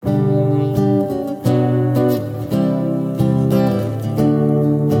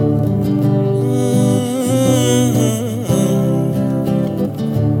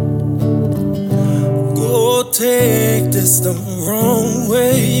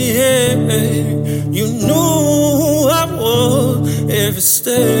You knew I was every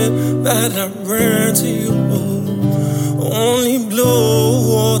step that I ran to you. Only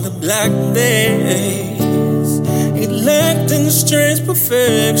blue or the black days. Electing strange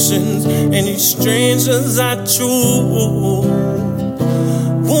perfections, any strangers I choose.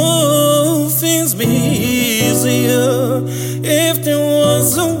 Would things be easier if there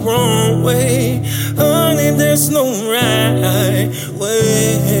was a wrong way? Honey, there's no right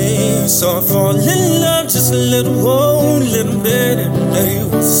way. So I fall in love just a little bit every day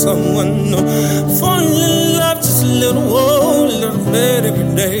with someone new. Fall in love just a little bit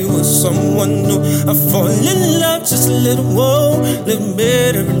every day with someone new. I fall in love just a little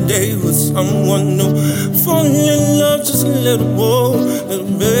bit every day with someone new. Fall in love just a little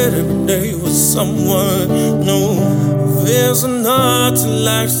bit every day with someone new. There's an art to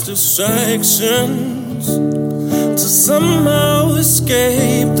life's distractions, to somehow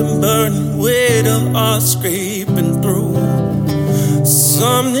escape the burning weight of our scraping through.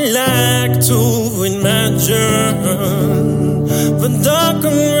 Some like to imagine the dark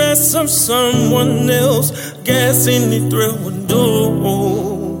unrest of someone else, guess any thrill would do.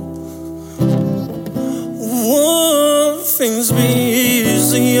 Would things be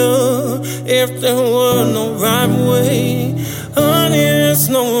easier if there were no right way? Honey, there's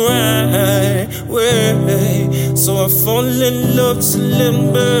no right way. So I fall in love just a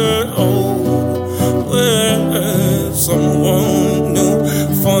little bit, with someone new.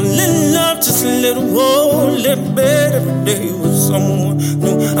 Fall in love just a little bit every day with someone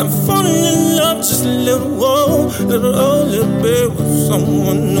new. I'm falling in love just a little bit with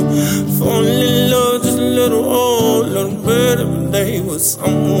someone new. Falling in love just a little bit every day with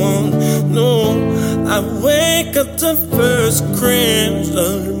someone new. I wake up the first cringe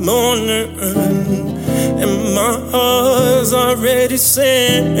of the morning, and my heart's already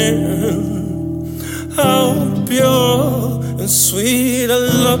saying how pure and sweet a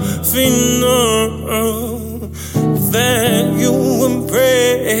love you know, that you would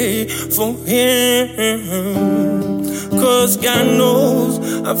pray for him. Cause God knows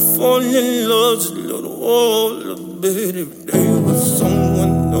I fall in love just a little bit every day with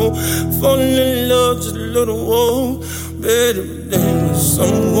someone new. Fall in love just a little bit every day with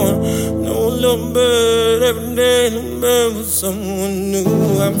someone new. Little bit every day with someone new.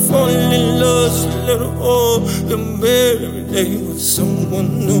 I'm falling in love just a little bit every day with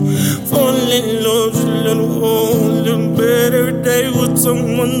someone new. Falling in love just a little bit every day with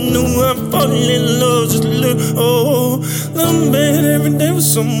someone new. I'm falling in love just a little bit every day with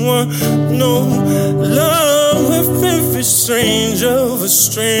someone new. Love with every stranger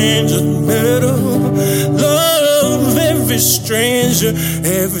better. Love every stranger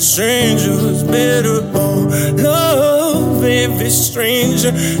is better. Oh, love every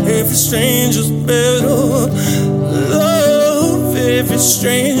stranger's better. Love every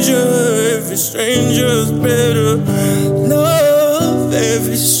stranger's better. Love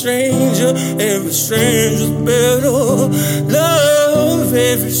every stranger's better. Love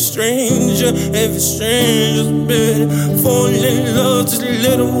every stranger's better. Fall in love just a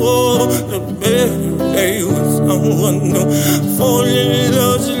little bit every day with someone new. Fall in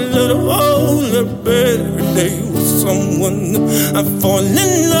love just a little bit every day with someone new. I fall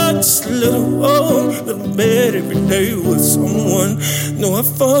in love just a little bit every day with someone new. I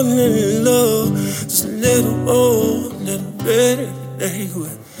fall in love just a little bit every day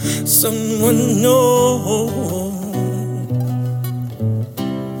with someone new.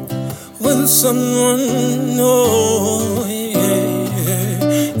 When someone new,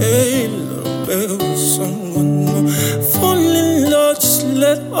 little bit with someone new. Fall in love just a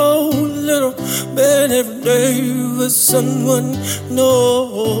little bit every day with someone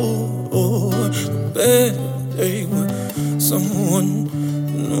new. Bit every day with someone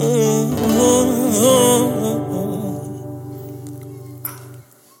new.